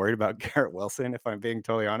little bit worried about Garrett Wilson, if I'm being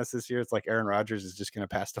totally honest this year. It's like Aaron Rodgers is just going to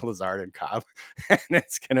pass to Lazard and Cobb, and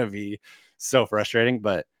it's going to be so frustrating.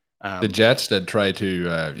 But the Jets did try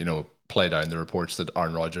to, play down the reports that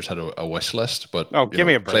Aaron Rodgers had a wish list, but give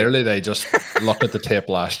me a break. Clearly they just looked at the tape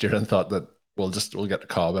last year and thought that we'll get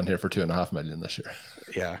Cobb in here for $2.5 million this year.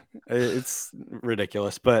 Yeah, it's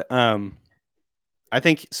ridiculous, but I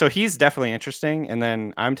think so. He's definitely interesting. And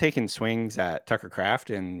then I'm taking swings at Tucker Kraft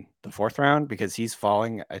in the 4th round because he's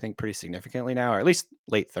falling, I think, pretty significantly now, or at least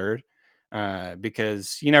late 3rd,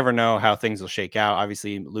 because you never know how things will shake out.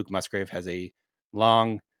 Obviously, Luke Musgrave has a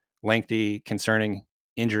long, lengthy, concerning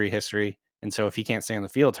injury history. And so if he can't stay on the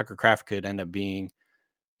field, Tucker Kraft could end up being,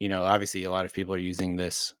 obviously a lot of people are using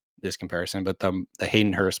this comparison, but the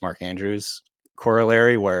Hayden Hurst, Mark Andrews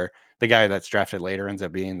corollary, where the guy that's drafted later ends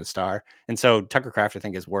up being the star. And so Tucker Kraft, I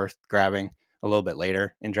think, is worth grabbing a little bit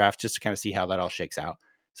later in draft just to kind of see how that all shakes out.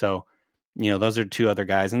 So, those are 2 other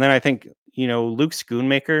guys. And then I think, Luke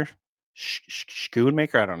Schoonmaker,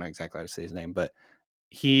 I don't know exactly how to say his name, but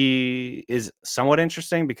he is somewhat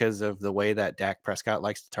interesting because of the way that Dak Prescott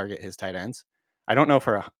likes to target his tight ends. I don't know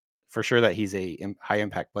for sure that he's a high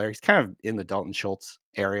impact player. He's kind of in the Dalton Schultz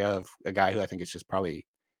area of a guy who I think is just probably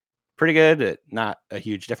pretty good, at not a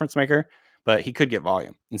huge difference maker, but he could get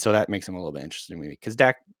volume. And so that makes him a little bit interesting to me because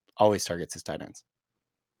Dak always targets his tight ends.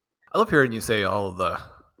 I love hearing you say all of the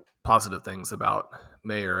positive things about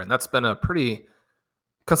Mayer, and that's been a pretty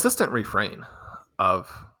consistent refrain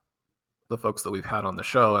of the folks that we've had on the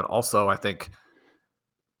show. And also, I think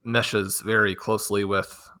meshes very closely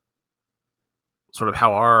with sort of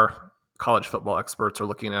how our college football experts are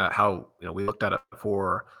looking at how, we looked at it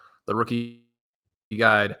for the rookie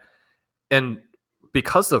guide. And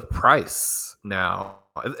because of price now,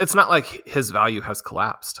 it's not like his value has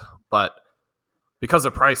collapsed, but because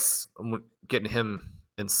of price, I'm getting him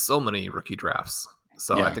in so many rookie drafts.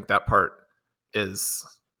 So Yeah. I think that part is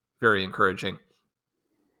very encouraging.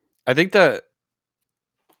 I think that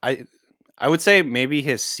I would say maybe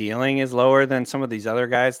his ceiling is lower than some of these other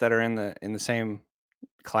guys that are in the same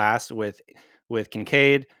class with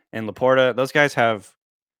Kincaid and Laporta. Those guys have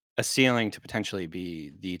a ceiling to potentially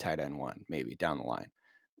be the tight end one, maybe down the line.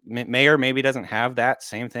 Mayer maybe doesn't have that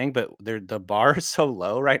same thing, but the bar is so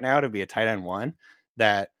low right now to be a tight end one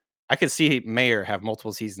that I could see Mayer have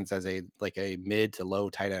multiple seasons as a mid to low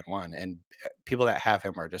tight end one, and people that have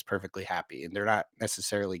him are just perfectly happy, and they're not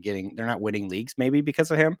necessarily they're not winning leagues maybe because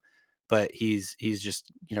of him, but he's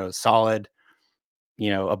just solid,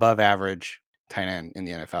 above average tight end in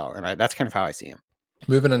the NFL, and that's kind of how I see him.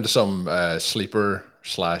 Moving into some sleeper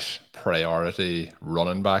 / priority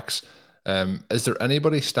running backs. Is there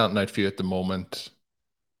anybody standing out for you at the moment?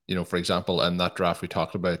 For example, in that draft we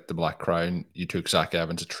talked about, the Black Crown, you took Zach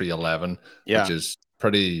Evans at 311, Yeah. which is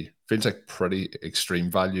feels like pretty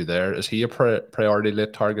extreme value there. Is he a priority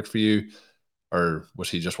late target for you, or was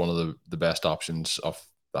he just one of the best options of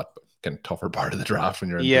that kind of tougher part of the draft when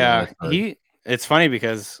you're in? It's funny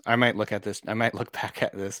because I might look back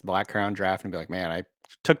at this Black Crown draft and be like, man, I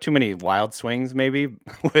took too many wild swings maybe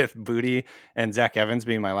with Booty and Zach Evans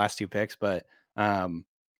being my last two picks. But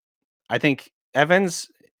I think Evans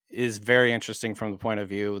is very interesting from the point of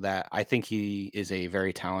view that I think he is a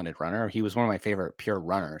very talented runner. He was one of my favorite pure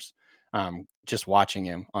runners. Just watching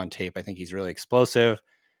him on tape, I think he's really explosive.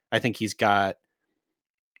 I think he's got,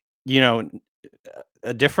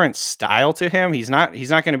 a different style to him. He's not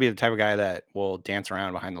going to be the type of guy that will dance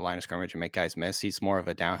around behind the line of scrimmage and make guys miss. He's more of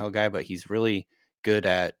a downhill guy, but he's really good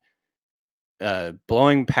at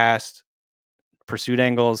blowing past pursuit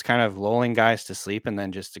angles, kind of lulling guys to sleep and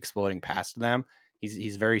then just exploding past them.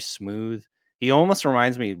 He's very smooth. He almost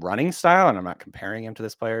reminds me running style, and I'm not comparing him to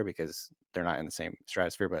this player because they're not in the same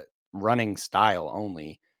stratosphere, but running style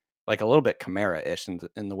only, like a little bit Kamara-ish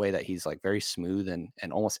in the way that he's like very smooth and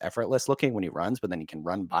almost effortless looking when he runs, but then he can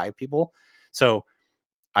run by people. So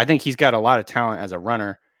I think he's got a lot of talent as a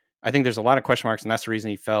runner. I think there's a lot of question marks, and that's the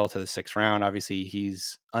reason he fell to the 6th round. Obviously,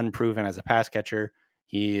 he's unproven as a pass catcher.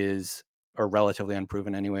 He is, or relatively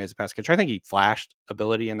unproven anyway, as a pass catcher. I think he flashed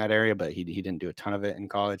ability in that area, but he didn't do a ton of it in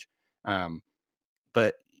college.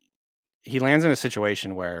 But he lands in a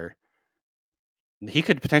situation where he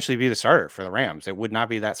could potentially be the starter for the Rams. It would not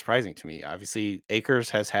be that surprising to me. Obviously,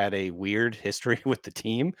 Akers has had a weird history with the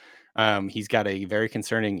team. He's got a very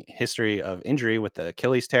concerning history of injury with the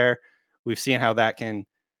Achilles tear. We've seen how that can,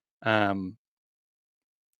 I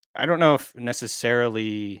don't know if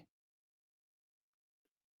necessarily,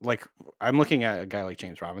 like, I'm looking at a guy like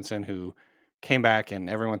James Robinson who came back and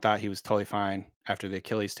everyone thought he was totally fine after the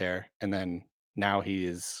Achilles tear. And then now he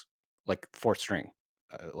is like 4th string,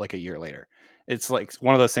 like a year later. It's like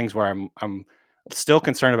one of those things where I'm still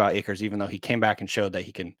concerned about Akers, even though he came back and showed that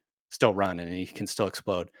he can still run and he can still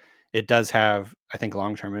explode. It does have, I think,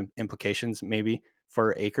 long-term implications maybe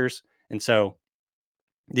for Akers. And so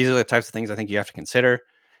these are the types of things I think you have to consider.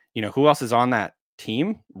 Who else is on that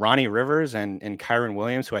team? Ronnie Rivers and Kyron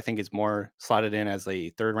Williams, who I think is more slotted in as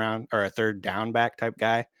a 3rd round or a 3rd down back type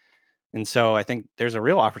guy. And so I think there's a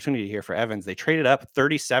real opportunity here for Evans. They traded up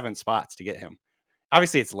 37 spots to get him.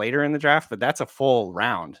 Obviously, it's later in the draft, but that's a full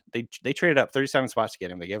round. They traded up 37 spots to get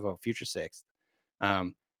him. They gave a future 6th.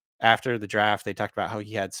 After the draft, they talked about how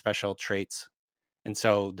he had special traits. And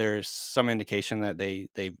so there's some indication that they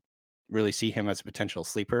really see him as a potential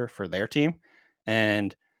sleeper for their team.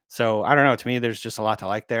 And so I don't know. To me, there's just a lot to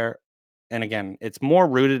like there. And again, it's more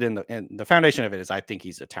rooted in the foundation of it is I think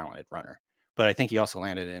he's a talented runner. But I think he also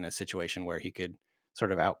landed in a situation where he could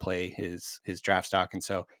sort of outplay his draft stock. And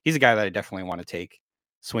so he's a guy that I definitely want to take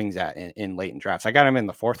swings at in late in drafts. I got him in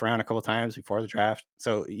the 4th round a couple of times before the draft.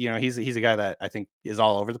 So, he's a guy that I think is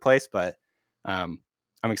all over the place, but I'm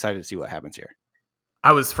excited to see what happens here.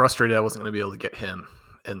 I was frustrated I wasn't going to be able to get him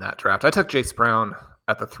in that draft. I took Jace Brown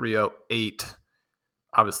at the 308.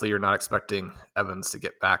 Obviously, you're not expecting Evans to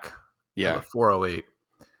get back in the 408.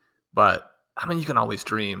 But, I mean, you can always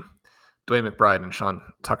dream. Dwayne McBride and Sean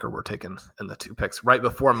Tucker were taken in the 2 picks right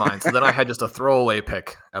before mine. So then I had just a throwaway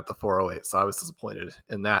pick at the 408. So I was disappointed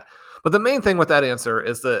in that. But the main thing with that answer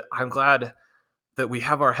is that I'm glad that we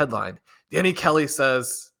have our headline. Danny Kelly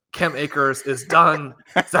says Cam Akers is done.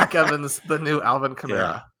 Zach Evans, the new Alvin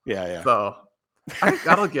Kamara. Yeah. So I think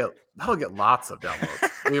that'll get lots of downloads.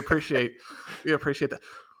 We appreciate that.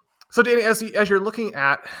 So Danny, as you're looking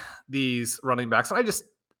at these running backs, and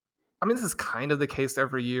I mean, this is kind of the case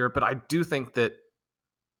every year, but I do think that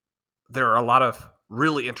there are a lot of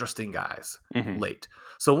really interesting guys late.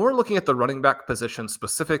 So when we're looking at the running back position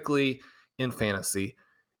specifically in fantasy,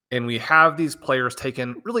 and we have these players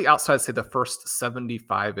taken really outside, say, the first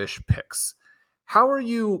 75-ish picks, how are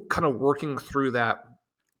you kind of working through that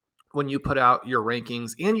when you put out your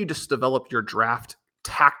rankings and you just develop your draft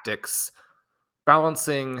tactics,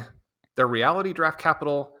 balancing the reality draft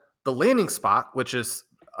capital, the landing spot, which is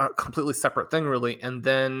a completely separate thing, really, and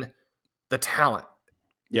then the talent?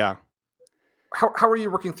 Yeah. How are you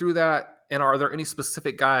working through that? And are there any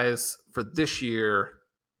specific guys for this year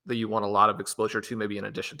that you want a lot of exposure to, maybe in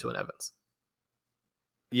addition to an Evans?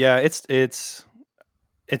 Yeah, it's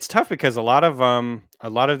tough because a lot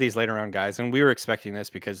of these later round guys, and we were expecting this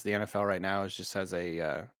because the NFL right now just has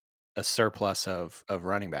a surplus of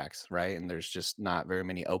running backs, right? And there's just not very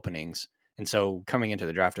many openings. And so coming into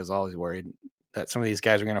the draft, I was always worried that some of these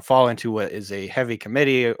guys are going to fall into what is a heavy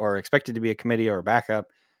committee or expected to be a committee or a backup.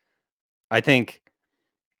 I think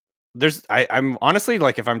I'm honestly,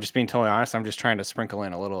 like, if I'm just being totally honest, I'm just trying to sprinkle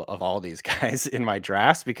in a little of all these guys in my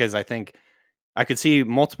drafts because I think I could see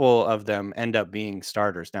multiple of them end up being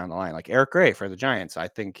starters down the line. Like Eric Gray for the Giants. I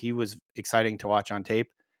think he was exciting to watch on tape,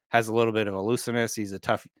 has a little bit of elusiveness. He's a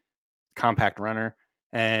tough, compact runner.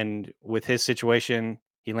 And with his situation,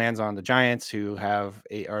 he lands on the Giants, who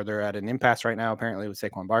they're at an impasse right now, apparently, with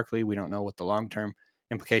Saquon Barkley. We don't know what the long-term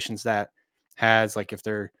implications that has. Like,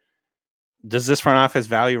 does this front office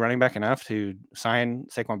value running back enough to sign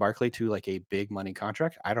Saquon Barkley to like a big money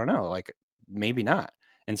contract? I don't know. Like, maybe not.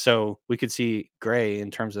 And so we could see Gray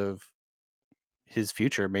in terms of his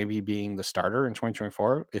future maybe being the starter in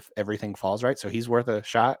 2024 if everything falls right. So he's worth a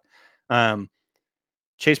shot.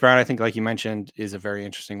 Chase Brown, I think, like you mentioned, is a very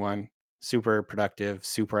interesting one. Super productive,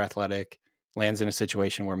 super athletic, lands in a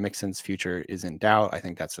situation where Mixon's future is in doubt. I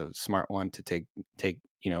think that's a smart one to take,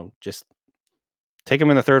 just take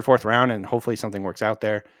him in the 3rd, 4th round, and hopefully something works out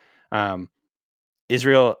there.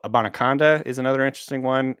 Israel Abanikanda is another interesting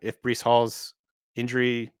one. If Breece Hall's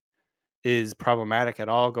injury is problematic at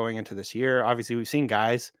all going into this year, obviously we've seen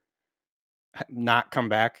guys not come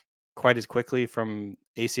back quite as quickly from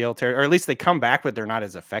ACL tear, or at least they come back, but they're not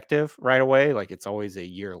as effective right away. Like, it's always a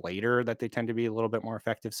year later that they tend to be a little bit more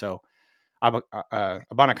effective. So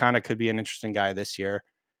Abanikanda could be an interesting guy this year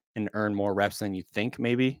and earn more reps than you think,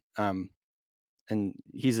 maybe. And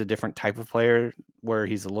he's a different type of player where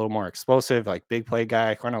he's a little more explosive, like big play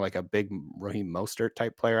guy, kind of like a big Raheem Mostert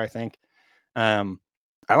type player, I think. I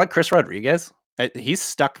like Chris Rodriguez. He's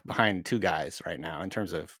stuck behind 2 guys right now in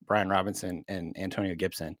terms of Brian Robinson and Antonio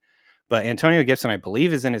Gibson. But Antonio Gibson, I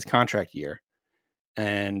believe, is in his contract year.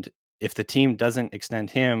 And if the team doesn't extend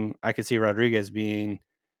him, I could see Rodriguez being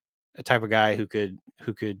a type of guy who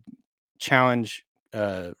could challenge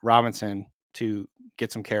Robinson to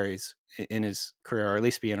get some carries in his career, or at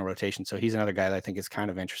least be in a rotation. So he's another guy that I think is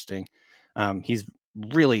kind of interesting. He's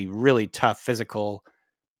really, really tough, physical,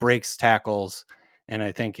 breaks tackles, and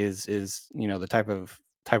I think is the type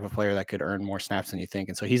of player that could earn more snaps than you think.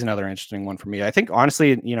 And so he's another interesting one for me. I think,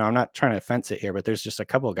 honestly, I'm not trying to fence it here, but there's just a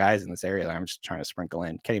couple of guys in this area that I'm just trying to sprinkle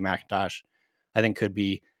in. Kenny McIntosh, I think, could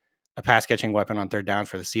be a pass catching weapon on 3rd down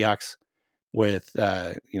for the Seahawks, with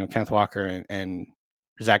Kenneth Walker and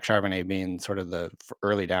Zach Charbonnet being sort of the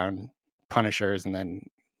early down punishers, and then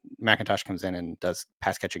McIntosh comes in and does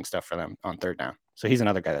pass catching stuff for them on 3rd down. So he's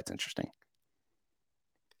another guy that's interesting.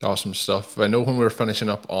 Awesome stuff. I know when we were finishing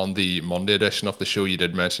up on the Monday edition of the show, you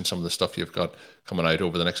did mention some of the stuff you've got coming out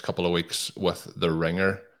over the next couple of weeks with the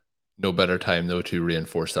Ringer. No better time, though, to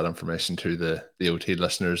reinforce that information to the OT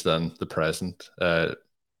listeners than the present.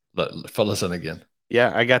 Fill us in again.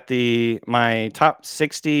 Yeah, I got my top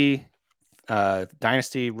 60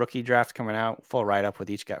 dynasty rookie draft coming out, full write-up with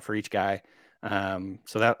each guy.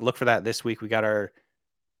 So look for that this week. We got our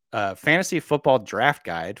fantasy football draft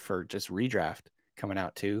guide for just redraft coming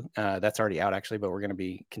out too. That's already out, actually, but we're going to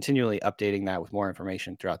be continually updating that with more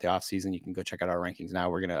information throughout the off season. You can go check out our rankings now.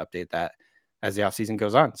 We're going to update that as the offseason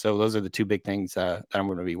goes on. So those are the two big things that I'm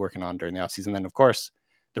going to be working on during the offseason. Then, of course,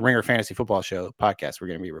 the Ringer Fantasy Football Show podcast we're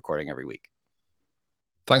going to be recording every week.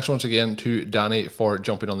 Thanks once again to Danny for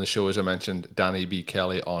jumping on the show. As I mentioned, Danny B.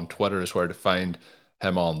 Kelly on Twitter is where to find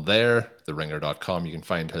him on there, theringer.com. You can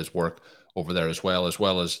find his work over there as well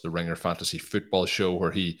as the Ringer Fantasy Football Show,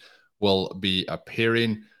 where he will be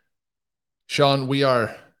appearing. Sean, we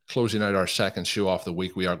are closing out our second show off the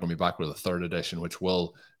week. We are going to be back with a third edition, which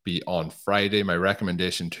will be on Friday. My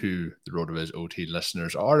recommendation to the RotoViz OT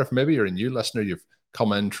listeners, or if maybe you're a new listener, you've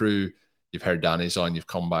come in through, you've heard Danny's on, you've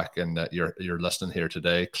come back and you're listening here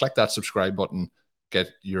today, click that subscribe button, get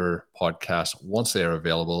your podcasts once they are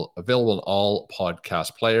available on all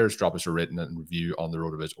podcast players. Drop us a rating and review on the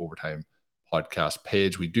RotoViz Overtime podcast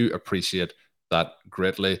page. We do appreciate that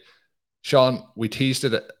greatly. Sean, we teased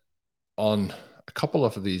it on a couple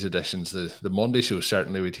of these editions. The Monday show,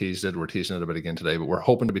 certainly we teased it. We're teasing it a bit again today, but we're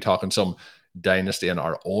hoping to be talking some dynasty and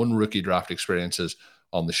our own rookie draft experiences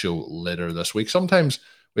on the show later this week. Sometimes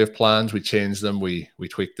we have plans, we change them, we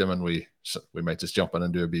tweak them, and we might just jump in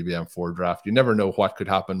and do a BBM4 draft. You never know what could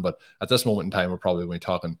happen, but at this moment in time, we're probably going to be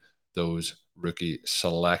talking those rookie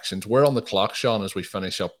selections. We're on the clock, Sean, as we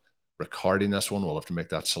finish up recording this one. We'll have to make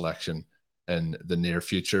that selection in the near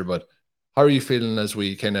future, but how are you feeling as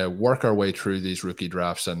we kind of work our way through these rookie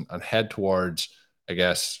drafts and head towards, I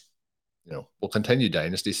guess, we'll continue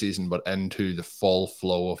dynasty season, but into the full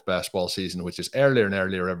flow of best ball season, which is earlier and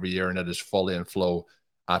earlier every year, and it is fully in flow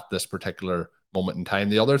at this particular moment in time.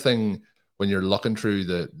 The other thing, when you're looking through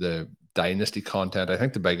the dynasty content, I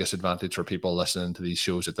think the biggest advantage for people listening to these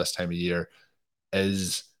shows at this time of year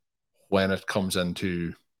is when it comes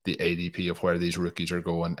into the ADP of where these rookies are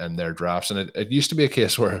going in their drafts. And it used to be a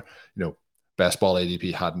case where, best ball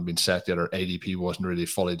ADP hadn't been set yet, or ADP wasn't really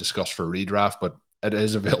fully discussed for redraft, but it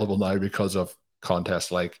is available now because of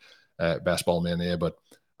contests like Best Ball Mania. But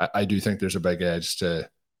I do think there's a big edge to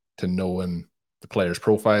knowing the players'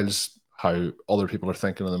 profiles, how other people are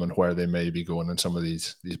thinking of them, and where they may be going in some of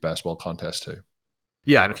these best ball contests too.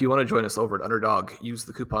 Yeah, and if you want to join us over at Underdog, use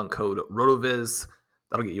the coupon code RotoViz.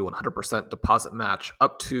 That'll get you 100% deposit match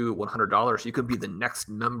up to $100. You could be the next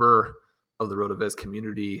member of the RotoViz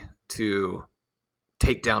community to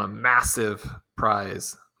take down a massive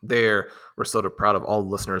prize there. We're so proud of all the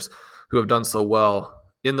listeners who have done so well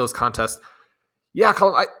in those contests. Yeah,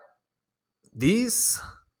 Colin, these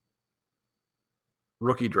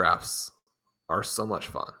rookie drafts are so much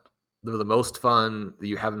fun. They're the most fun that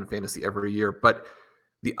you have in fantasy every year. But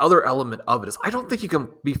the other element of it is I don't think you can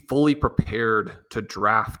be fully prepared to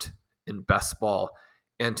draft in best ball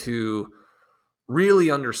and to really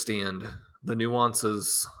understand the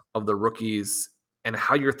nuances of the rookies and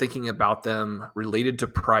how you're thinking about them related to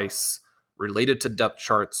price, related to depth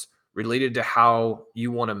charts, related to how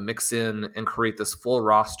you want to mix in and create this full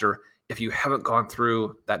roster if you haven't gone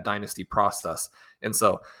through that dynasty process. And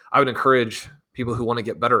so I would encourage people who want to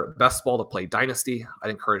get better at best ball to play dynasty. I'd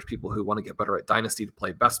encourage people who want to get better at dynasty to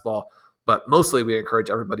play best ball. But mostly we encourage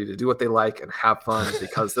everybody to do what they like and have fun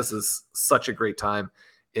because this is such a great time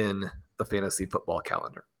in the fantasy football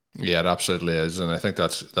calendar. Yeah, it absolutely is. And I think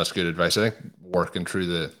that's good advice. I think working through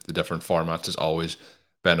the different formats is always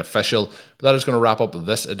beneficial. But that is going to wrap up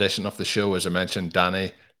this edition of the show. As I mentioned,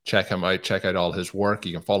 Danny, check him out. Check out all his work.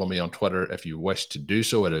 You can follow me on Twitter if you wish to do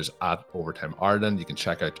so. It is at Overtime Ireland. You can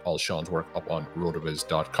check out all Sean's work up on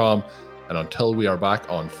rotoviz.com. And until we are back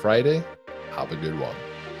on Friday, have a good one.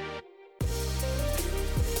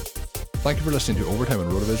 Thank you for listening to Overtime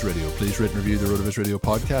on RotoViz Radio. Please rate and review the RotoViz Radio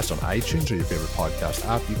podcast on iTunes or your favorite podcast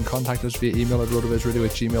app. You can contact us via email at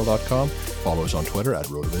rotovizradio@gmail.com. Follow us on Twitter at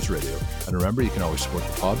RotoViz Radio. And remember, you can always support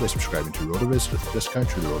the pod by subscribing to RotoViz with a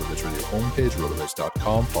discount through the RotoViz Radio homepage,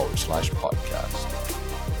 rotoviz.com/podcast.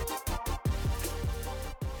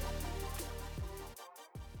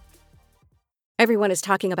 Everyone is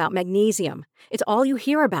talking about magnesium. It's all you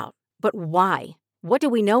hear about. But why? What do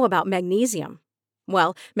we know about magnesium?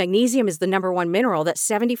 Well, magnesium is the number one mineral that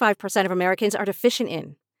 75% of Americans are deficient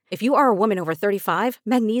in. If you are a woman over 35,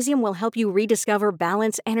 magnesium will help you rediscover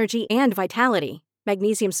balance, energy, and vitality.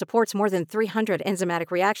 Magnesium supports more than 300 enzymatic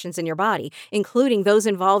reactions in your body, including those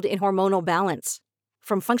involved in hormonal balance.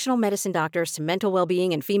 From functional medicine doctors to mental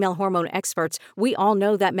well-being and female hormone experts, we all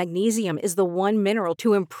know that magnesium is the one mineral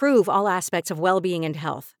to improve all aspects of well-being and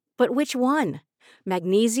health. But which one?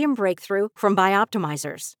 Magnesium Breakthrough from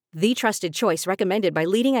Bioptimizers, the trusted choice recommended by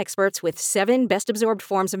leading experts with 7 best-absorbed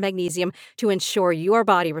forms of magnesium to ensure your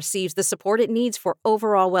body receives the support it needs for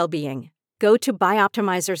overall well-being. Go to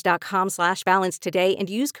bioptimizers.com/balance today and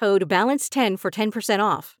use code BALANCE10 for 10%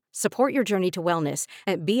 off. Support your journey to wellness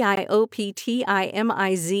at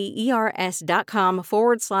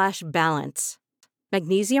bioptimizers.com/balance.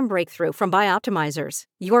 Magnesium Breakthrough from Bioptimizers,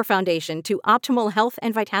 your foundation to optimal health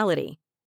and vitality.